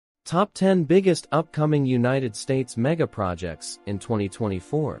Top 10 Biggest Upcoming United States Mega Projects in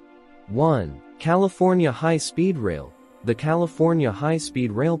 2024. 1. California High-Speed Rail. The California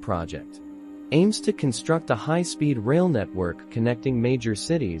High-Speed Rail Project aims to construct a high-speed rail network connecting major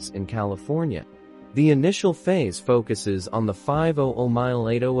cities in California. The initial phase focuses on the 500-mile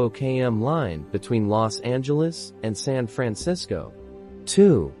 800 km line between Los Angeles and San Francisco.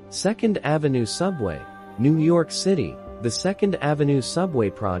 2. Second Avenue Subway. New York City. The Second Avenue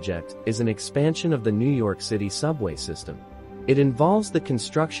Subway project is an expansion of the New York City subway system. It involves the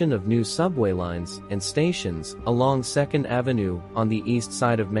construction of new subway lines and stations along 2nd Avenue on the east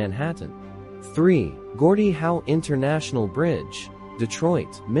side of Manhattan. 3. Gordie Howe International Bridge,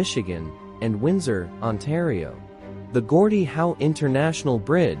 Detroit, Michigan, and Windsor, Ontario. The Gordie Howe International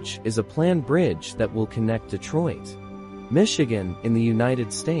Bridge is a planned bridge that will connect Detroit, Michigan in the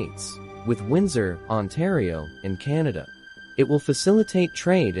United States, with Windsor, Ontario, in Canada. It will facilitate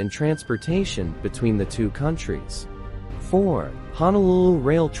trade and transportation between the two countries. 4. Honolulu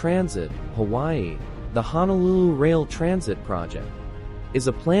Rail Transit, Hawaii. The Honolulu Rail Transit Project is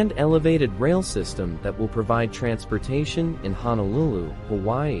a planned elevated rail system that will provide transportation in Honolulu,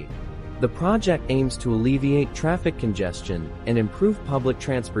 Hawaii. The project aims to alleviate traffic congestion and improve public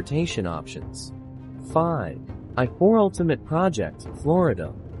transportation options. 5. I-4 Ultimate Project,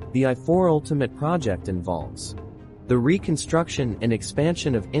 Florida. The I-4 Ultimate Project involves the reconstruction and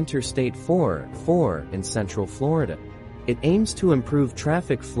expansion of Interstate 4 in Central Florida. It aims to improve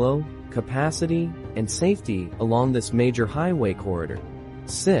traffic flow, capacity, and safety along this major highway corridor.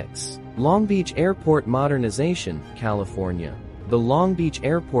 6. Long Beach Airport Modernization, California. The Long Beach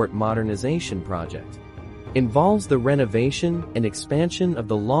Airport Modernization Project involves the renovation and expansion of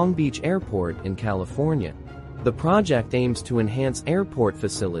the Long Beach Airport in California. The project aims to enhance airport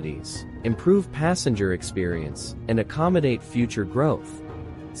facilities, improve passenger experience, and accommodate future growth.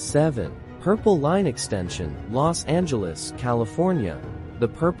 7. Purple Line Extension, Los Angeles, California. The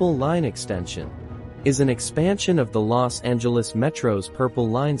Purple Line Extension is an expansion of the Los Angeles Metro's Purple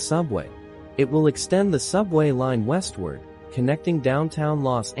Line subway. It will extend the subway line westward, connecting downtown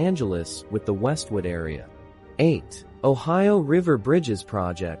Los Angeles with the Westwood area. 8. Ohio River Bridges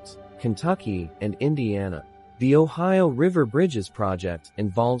Project, Kentucky and Indiana. The Ohio River Bridges Project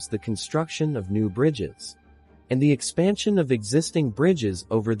involves the construction of new bridges and the expansion of existing bridges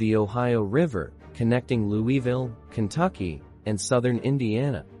over the Ohio River, connecting Louisville, Kentucky, and southern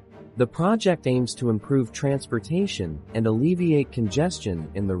Indiana. The project aims to improve transportation and alleviate congestion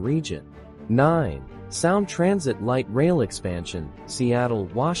in the region. 9. Sound Transit Light Rail Expansion, Seattle,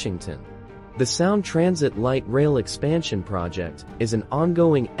 Washington. The Sound Transit Light Rail Expansion Project is an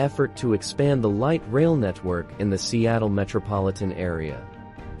ongoing effort to expand the light rail network in the Seattle metropolitan area.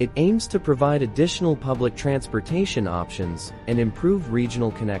 It aims to provide additional public transportation options and improve regional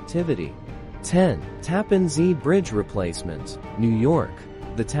connectivity. 10. Tappan Zee Bridge Replacement, New York.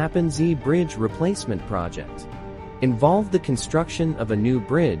 The Tappan Zee Bridge Replacement Project involved the construction of a new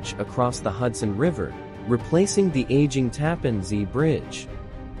bridge across the Hudson River, replacing the aging Tappan Zee Bridge.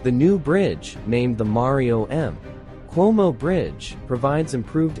 The new bridge, named the Mario M. Cuomo Bridge, provides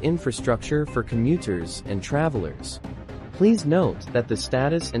improved infrastructure for commuters and travelers. Please note that the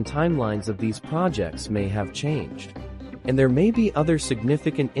status and timelines of these projects may have changed, and there may be other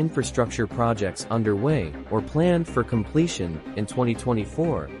significant infrastructure projects underway or planned for completion in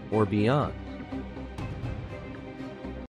 2024 or beyond.